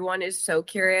 Everyone is so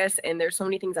curious and there's so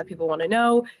many things that people want to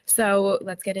know. So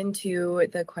let's get into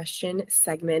the question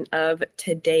segment of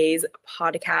today's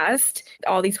podcast.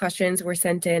 All these questions were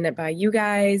sent in by you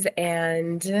guys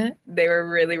and they were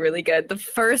really, really good. The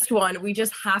first one, we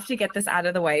just have to get this out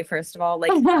of the way. First of all,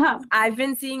 like I've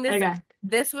been seeing this. Okay.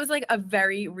 This was like a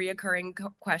very reoccurring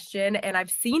question, and I've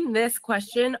seen this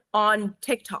question on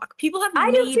TikTok. People have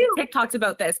made TikToks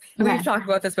about this. Okay. We've talked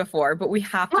about this before, but we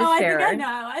have to share.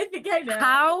 I think I know.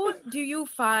 How do you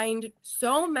find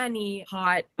so many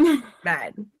hot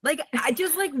men? Like, I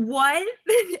just like, what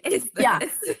is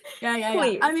this?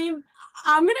 Yeah. I mean,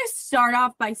 I'm gonna start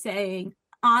off by saying,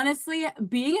 honestly,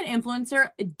 being an influencer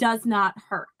does not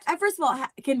hurt. I first of all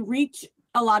can reach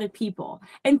a lot of people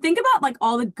and think about like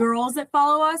all the girls that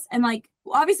follow us and like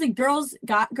obviously girls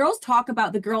talk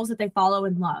about the girls that they follow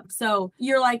and love. So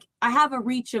you're like, I have a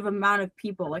reach of amount of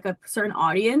people, like a certain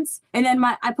audience. And then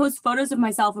I post photos of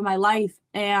myself in my life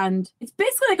and it's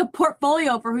basically like a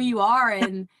portfolio for who you are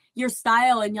and your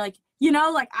style. And you're like, you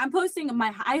know, like I'm posting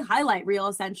my highlight reel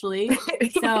essentially.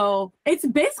 So it's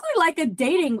basically like a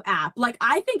dating app. Like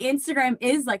I think Instagram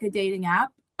is like a dating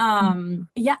app.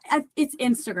 It's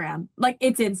Instagram. Like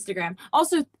it's Instagram.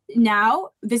 Also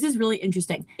now, this is really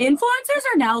interesting. Influencers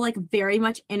are now like very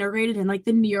much integrated in like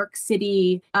the New York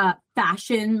City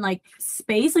fashion like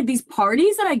space. Like these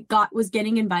parties that I was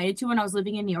getting invited to when I was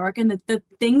living in New York and the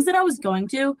things that I was going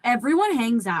to, everyone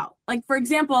hangs out. Like for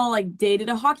example, like dated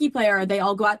a hockey player, they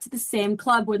all go out to the same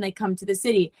club when they come to the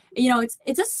city. You know,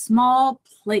 it's a small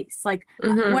place. Like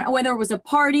whether it was a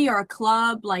party or a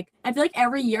club, like I feel like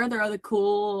every year there are the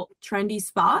cool trendy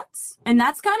spots and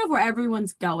that's kind of where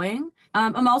everyone's going.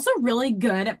 I'm also really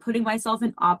good at putting myself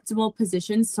in optimal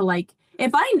positions to like,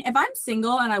 if I'm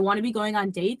single and I want to be going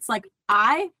on dates, like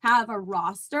I have a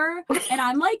roster and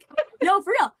I'm like, no,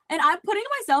 for real. And I'm putting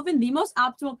myself in the most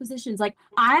optimal positions. Like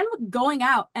I'm going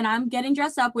out and I'm getting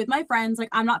dressed up with my friends. Like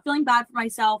I'm not feeling bad for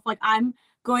myself. Like I'm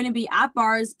going to be at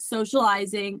bars,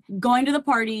 socializing, going to the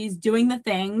parties, doing the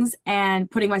things and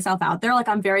putting myself out there. Like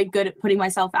I'm very good at putting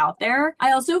myself out there.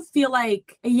 I also feel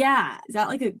like, is that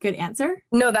like a good answer?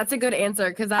 No, that's a good answer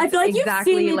because that's I feel like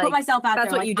exactly you've seen me like, put myself out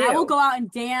that's there. what you Like, do. I will go out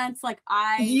and dance. Like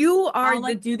I'll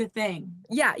do the thing.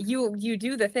 Yeah, you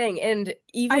do the thing. And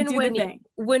even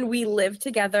when we lived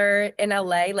together in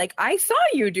LA, like I saw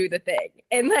you do the thing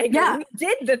and like we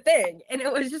did the thing. And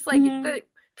it was just like the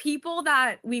people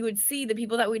that we would see, the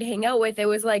people that we'd hang out with, it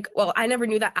was like, well, I never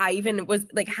knew that I even was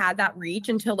like had that reach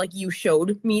until like you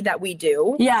showed me that we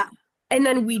do. Yeah. And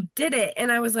then we did it.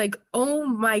 And I was like, oh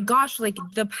my gosh, like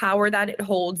the power that it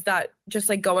holds, that just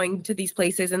like going to these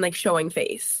places and like showing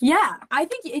face. Yeah. I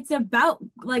think it's about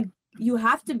like you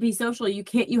have to be social.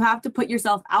 You have to put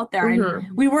yourself out there.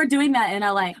 And we were doing that in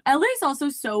LA. LA is also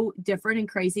so different and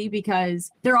crazy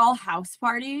because they're all house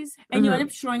parties and you end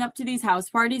up showing up to these house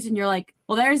parties and you're like,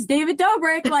 well, there's David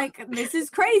Dobrik. Like, this is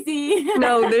crazy.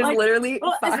 No, there's like, literally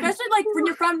well, especially like when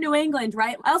you're from New England,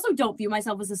 right? I also don't view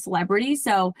myself as a celebrity.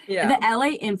 So the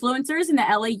LA influencers and the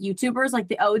LA YouTubers, like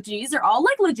the OGs, are all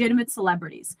like legitimate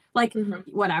celebrities. Like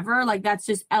whatever, like that's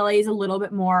just LA is a little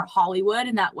bit more Hollywood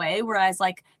in that way. Whereas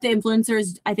like the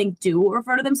influencers, I think, do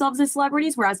refer to themselves as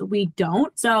celebrities, whereas we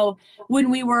don't. So when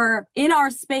we were in our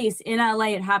space in LA,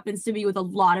 it happens to be with a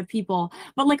lot of people.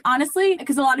 But like honestly,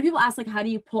 because a lot of people ask like, how do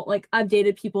you pull, like I've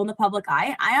dated people in the public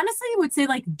eye. I honestly would say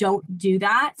like, don't do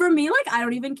that. For me, like I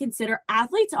don't even consider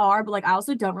athletes are, but like I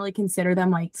also don't really consider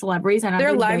them like celebrities. And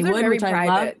their lives are very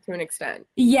private to an extent.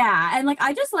 Yeah. And like,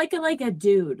 I just like a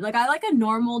dude. Like I like a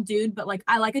normal dude, but like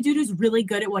I like a dude who's really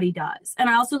good at what he does. And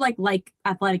I also like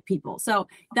athletic people. So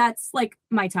that's like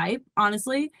my type,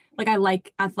 honestly. Like I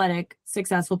like athletic,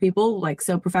 successful people, like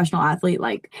so professional athlete.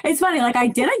 Like it's funny, like I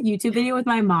did a YouTube video with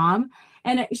my mom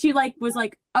and she like was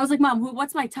like, I was like, Mom,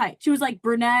 what's my type? She was like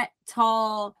brunette,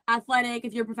 tall, athletic.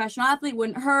 If you're a professional athlete,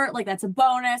 wouldn't hurt. Like that's a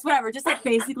bonus, whatever. Just like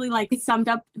basically like summed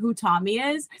up who Tommy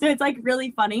is. So it's like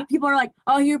really funny. People are like,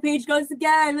 oh, here Paige goes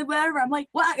again, whatever. I'm like,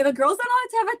 what? The girls don't allowed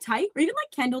to have a type? Or even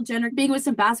like Kendall Jenner being with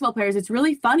some basketball players. It's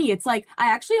really funny. It's like, I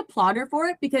actually applaud her for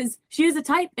it because she is a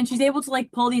type and she's able to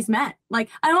like pull these men. Like,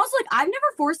 I'm also like, I've never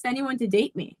forced anyone to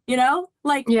date me, you know?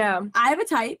 Like, I have a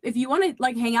type. If you want to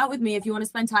like hang out with me, if you want to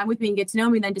spend time with me and get to know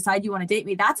me, then decide you want to date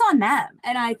me, that's on them.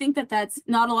 And I think that that's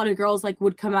not a lot of girls like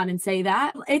would come out and say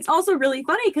that. It's also really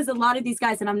funny because a lot of these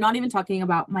guys, and I'm not even talking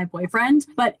about my boyfriend,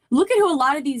 but look at who a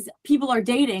lot of these people are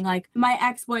dating. Like my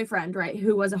ex-boyfriend, right,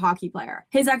 who was a hockey player.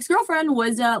 His ex-girlfriend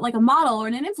was like a model or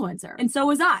an influencer. And so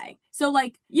was I. So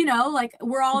like, you know, like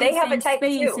we're all in the same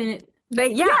space and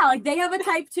like they have a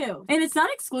type too. And it's not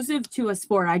exclusive to a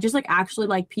sport. I just like actually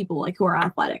like people like who are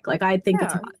athletic. Like I think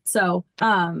it's hot. So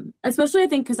especially I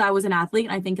think because I was an athlete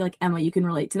and I think like Emma, you can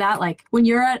relate to that. Like when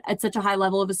you're at such a high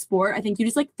level of a sport, I think you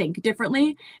just like think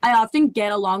differently. I often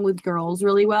get along with girls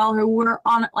really well who were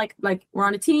on like we're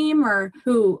on a team or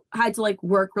who had to like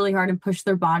work really hard and push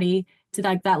their body to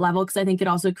like that level, because I think it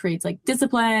also creates like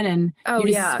discipline and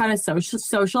you just kind of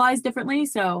socialize differently.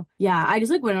 So yeah, I just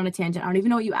like went on a tangent. I don't even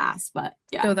know what you asked, but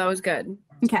yeah. No, that was good.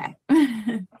 Okay.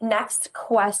 Next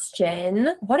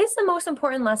question. What is the most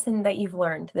important lesson that you've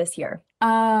learned this year?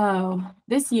 Oh,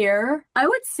 this year, I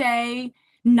would say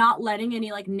not letting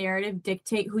any like narrative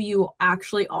dictate who you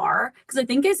actually are. Because I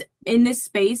think is in this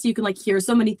space, you can like hear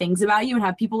so many things about you and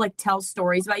have people like tell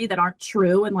stories about you that aren't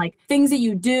true and like things that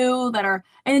you do that are,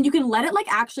 and then you can let it like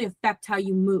actually affect how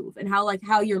you move and how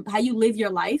you live your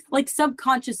life, like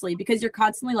subconsciously, because you're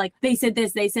constantly like, they said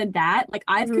this, they said that. Like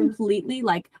I've completely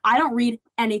like, I don't read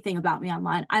anything about me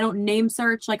online. I don't name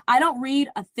search. Like I don't read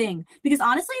a thing because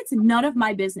honestly, it's none of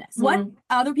my business. What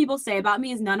other people say about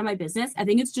me is none of my business. I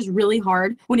think it's just really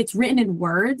hard when it's written in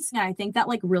words. And I think that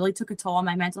like really took a toll on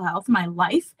my mental health, my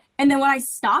life. And then when I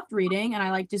stopped reading and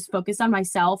I like just focused on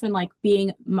myself and like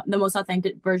being the most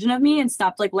authentic version of me and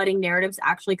stopped like letting narratives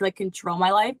actually like control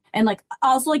my life and like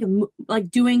also like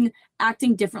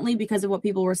acting differently because of what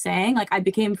people were saying, like I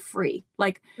became free.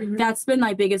 Like that's been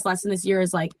my biggest lesson this year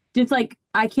is like just like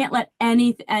I can't let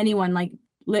anyone like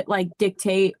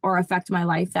dictate or affect my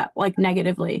life that like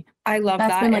negatively. I love that.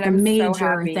 That's been like a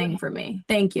major thing for me.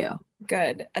 Thank you.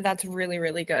 Good. That's really,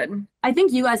 really good. I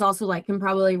think you guys also like can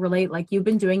probably relate. Like you've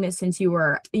been doing this since you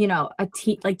were, you know,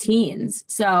 teens.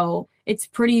 So it's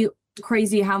pretty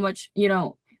crazy how much, you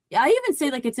know, I even say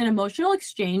like it's an emotional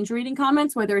exchange reading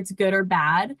comments, whether it's good or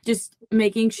bad, just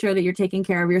making sure that you're taking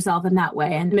care of yourself in that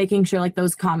way and making sure like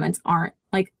those comments aren't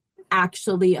like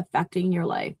actually affecting your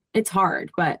life. It's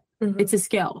hard, but it's a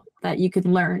skill that you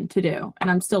can learn to do. And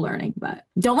I'm still learning, but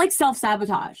don't like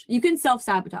self-sabotage. You can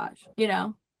self-sabotage, you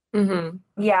know?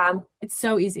 Yeah. It's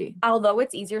so easy. Although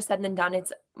it's easier said than done,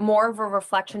 it's more of a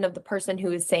reflection of the person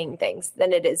who is saying things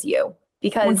than it is you.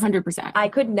 Because 100%. I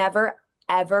could never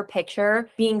ever picture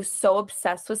being so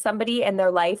obsessed with somebody and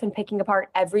their life and picking apart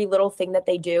every little thing that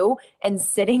they do and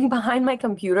sitting behind my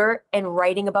computer and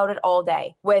writing about it all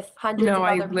day with hundreds of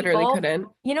other people. No, I literally couldn't.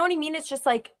 You know what I mean? It's just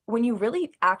like when you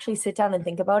really actually sit down and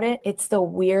think about it, it's the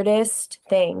weirdest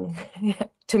thing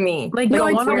to me. Like no,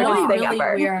 it's really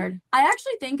ever. Weird. I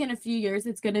actually think in a few years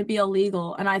it's going to be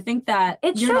illegal, and I think that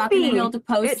you're not going to be able to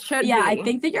post. It should be. I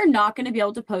think that you're not going to be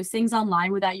able to post things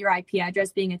online without your IP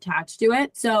address being attached to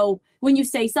it. So when you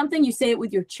say something, you say it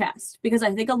with your chest, because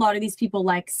I think a lot of these people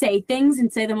like say things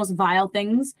and say the most vile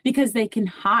things because they can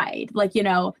hide. Like, you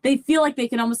know, they feel like they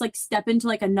can almost like step into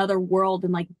like another world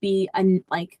and like be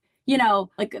like you know,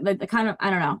 like the kind of, I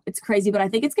don't know, it's crazy, but I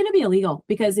think it's going to be illegal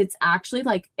because it's actually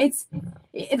like, I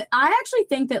actually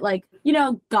think that like, you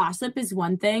know, gossip is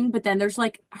one thing, but then there's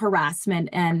like harassment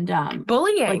and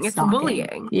bullying. like it's stalking.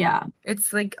 bullying. Yeah.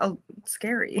 It's like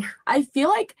scary. I feel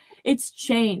like it's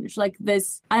changed like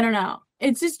this. I don't know.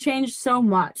 It's just changed so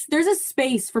much. There's a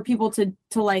space for people to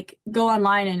like go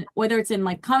online, and whether it's in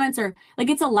like comments or like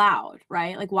it's allowed,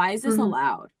 right? Like, why is this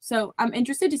allowed? So I'm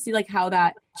interested to see like how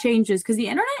that changes, because the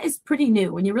internet is pretty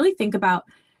new. When you really think about,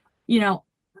 you know,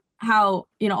 how,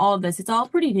 you know, all of this, it's all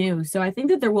pretty new. So I think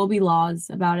that there will be laws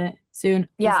about it soon.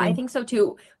 Yeah, I think so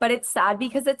too. But it's sad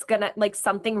because it's gonna, like,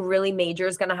 something really major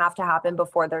is gonna have to happen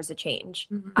before there's a change.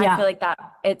 I feel like that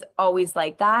it's always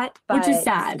like that, which is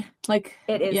sad. Like,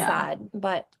 it is sad.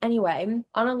 But anyway,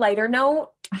 on a lighter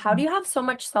note, how do you have so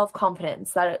much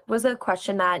self-confidence? That was a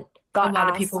question that got a lot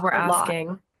of people were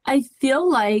asking. I feel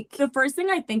like the first thing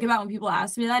I think about when people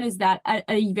ask me that is that at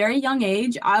a very young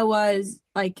age, I was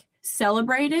like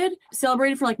celebrated for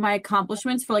like my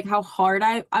accomplishments, for like how hard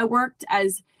I worked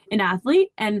as an athlete,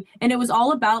 and it was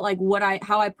all about like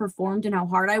how I performed and how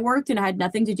hard I worked, and it had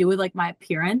nothing to do with like my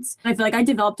appearance. And I feel like I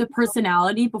developed a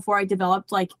personality before I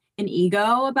developed like an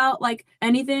ego about like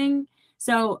anything.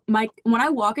 So when I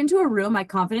walk into a room, my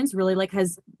confidence really like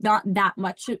has not that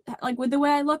much like with the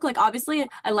way I look. Like, obviously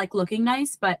I like looking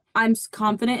nice, but I'm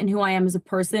confident in who I am as a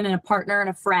person and a partner and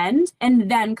a friend, and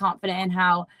then confident in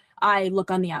how I look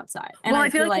on the outside. And well,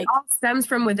 I feel like it all stems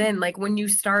from within. Like when you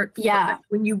start,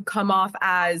 when you come off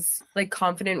as like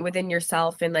confident within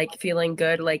yourself and like feeling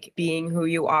good, like being who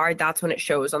you are, that's when it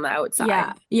shows on the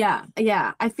outside. Yeah.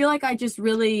 I feel like I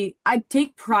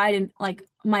take pride in like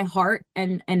my heart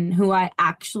and who I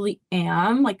actually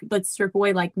am. Like, let's strip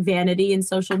away like vanity and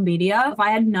social media. If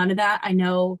I had none of that, I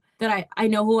know that I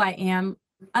know who I am.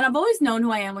 And I've always known who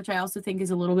I am, which I also think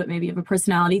is a little bit maybe of a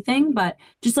personality thing, but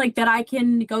just like that I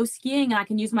can go skiing and I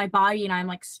can use my body and I'm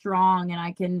like strong and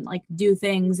I can like do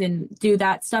things and do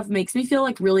that stuff makes me feel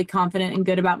like really confident and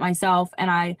good about myself. And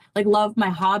I like love my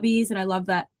hobbies, and I love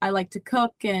that I like to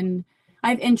cook, and I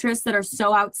have interests that are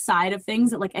so outside of things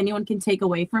that like anyone can take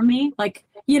away from me. Like,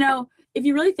 you know, if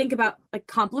you really think about like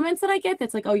compliments that I get,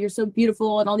 that's like, oh, you're so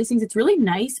beautiful and all these things, it's really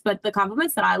nice. But the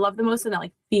compliments that I love the most and that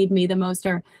like feed me the most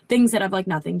are things that have like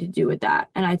nothing to do with that.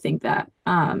 And I think that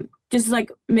just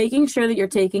like making sure that you're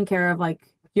taking care of like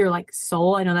your like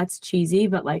soul. I know that's cheesy,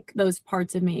 but like those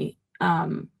parts of me.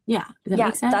 Does that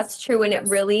make sense? That's true. And it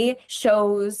really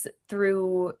shows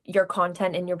through your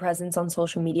content and your presence on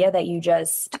social media that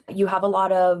you have a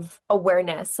lot of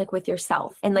awareness like with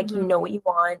yourself, and like you know what you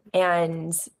want,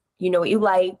 and you know what you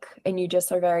like, and you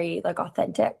just are very like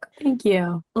authentic. Thank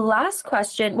you. Last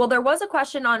question. Well, there was a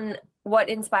question on what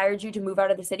inspired you to move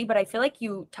out of the city, but I feel like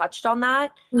you touched on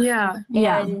that. Yeah.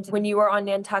 And when you were on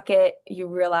Nantucket, you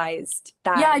realized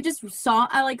that. Yeah,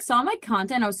 I saw my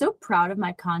content. I was so proud of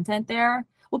my content there.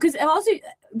 Well, because also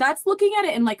that's looking at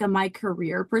it in like my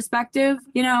career perspective,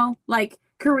 you know, like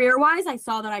career-wise, I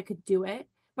saw that I could do it.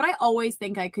 But I always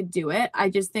think I could do it. I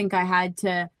just think I had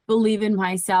to believe in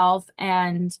myself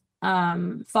and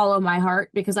follow my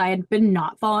heart, because I had been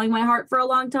not following my heart for a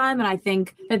long time. And I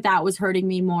think that was hurting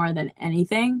me more than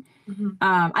anything.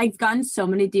 I've gotten so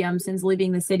many DMs since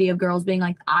leaving the city of girls being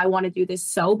like, I want to do this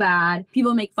so bad.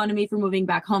 People make fun of me for moving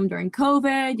back home during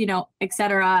COVID, you know,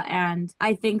 etc. And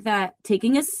I think that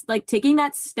taking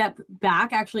that step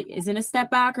back actually isn't a step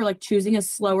back, or like choosing a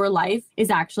slower life is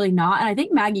actually not. And I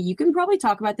think, Maggie, you can probably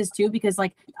talk about this too, because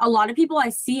like a lot of people I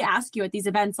see ask you at these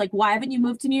events, like, why haven't you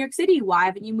moved to New York City? Why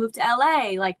haven't you moved to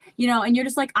LA? Like, you know, and you're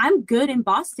just like, I'm good in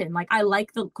Boston. Like, I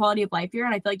like the quality of life here.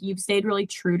 And I feel like you've stayed really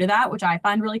true to that, which I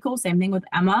find really cool. Same thing with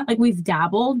Emma. Like, we've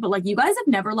dabbled, but like you guys have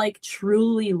never like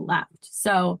truly left.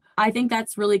 So I think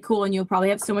that's really cool. And you'll probably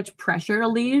have so much pressure to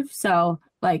leave. So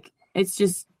like, it's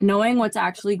just knowing what's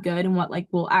actually good and what like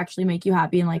will actually make you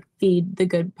happy and like feed the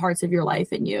good parts of your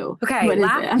life in you. Okay,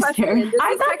 last question.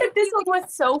 I thought that this one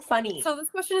was so funny. So this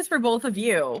question is for both of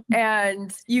you,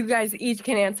 and you guys each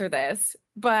can answer this.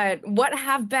 But what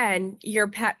have been your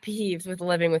pet peeves with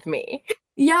living with me?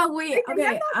 Yeah, wait.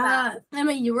 Okay.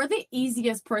 Emma, you were the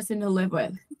easiest person to live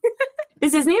with.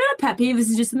 This isn't even a pet peeve.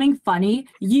 This is just something funny.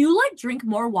 You like drink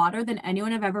more water than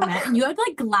anyone I've ever met. And you have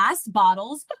like glass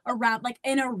bottles around, like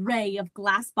an array of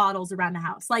glass bottles around the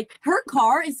house. Like, her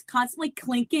car is constantly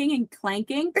clinking and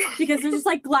clanking because there's just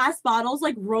like glass bottles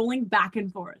like rolling back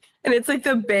and forth. And it's like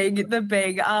the big,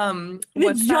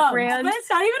 what's that brand? But it's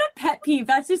not even a pet peeve.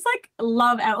 That's just like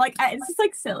love out. Like, it's just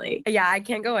like silly. Yeah, I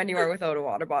can't go anywhere without a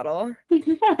water bottle.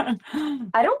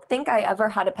 I don't think I ever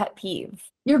had a pet peeve.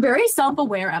 You're very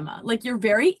self-aware, Emma. Like, you're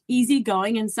very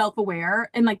easygoing and self-aware.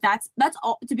 And like, that's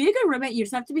all. To be a good roommate, you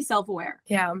just have to be self-aware.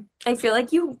 Yeah. I feel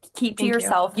like you keep to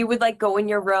yourself. You would like go in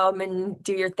your room and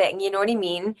do your thing. You know what I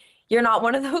mean? You're not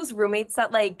one of those roommates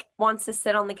that like wants to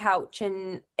sit on the couch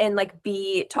and like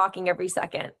be talking every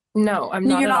second. No, I'm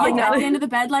not. You're at not like all. at the end of the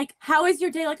bed, like, how is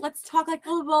your day? Like, let's talk, like,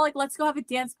 blah, blah, blah, like, let's go have a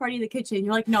dance party in the kitchen.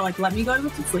 You're like, no, like, let me go to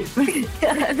sleep.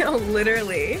 No,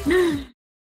 literally.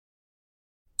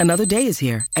 Another day is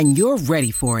here, and you're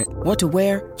ready for it. What to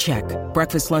wear? Check.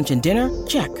 Breakfast, lunch, and dinner?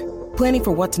 Check. Planning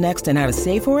for what's next and how to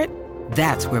save for it?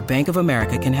 That's where Bank of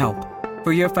America can help.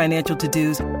 For your financial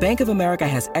to-dos, Bank of America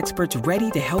has experts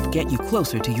ready to help get you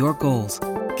closer to your goals.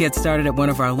 Get started at one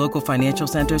of our local financial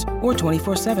centers or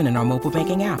 24/7 in our mobile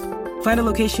banking app. Find a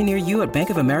location near you at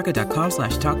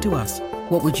bankofamerica.com/talktous.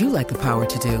 What would you like the power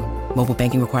to do? Mobile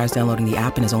banking requires downloading the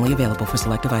app and is only available for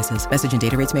select devices. Message and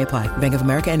data rates may apply. Bank of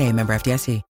America N.A., member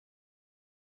FDIC.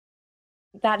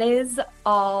 That is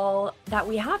all that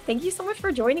we have. Thank you so much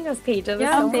for joining us, Paige. It was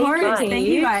Yeah, so of course. fun. Thank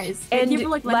you guys. Thank And you for,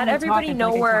 like, let letting me everybody talk. I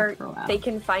know feel like I where talked for a while. they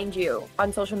can find you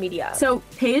on social media. So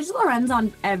Paige Lorenze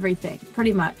on everything,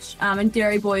 pretty much. And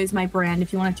Dairy Boy is my brand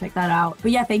if you want to check that out.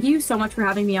 But yeah, thank you so much for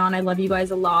having me on. I love you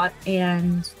guys a lot.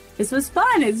 And this was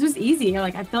fun. It was easy.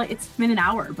 Like, I feel like it's been an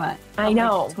hour, but I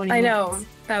know. Like 20 I minutes. know.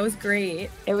 That was great.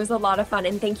 It was a lot of fun.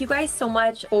 And thank you guys so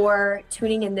much for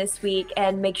tuning in this week.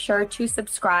 And make sure to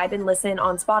subscribe and listen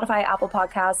on Spotify, Apple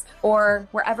Podcasts, or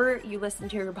wherever you listen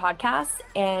to your podcasts.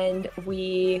 And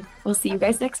we will see you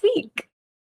guys next week.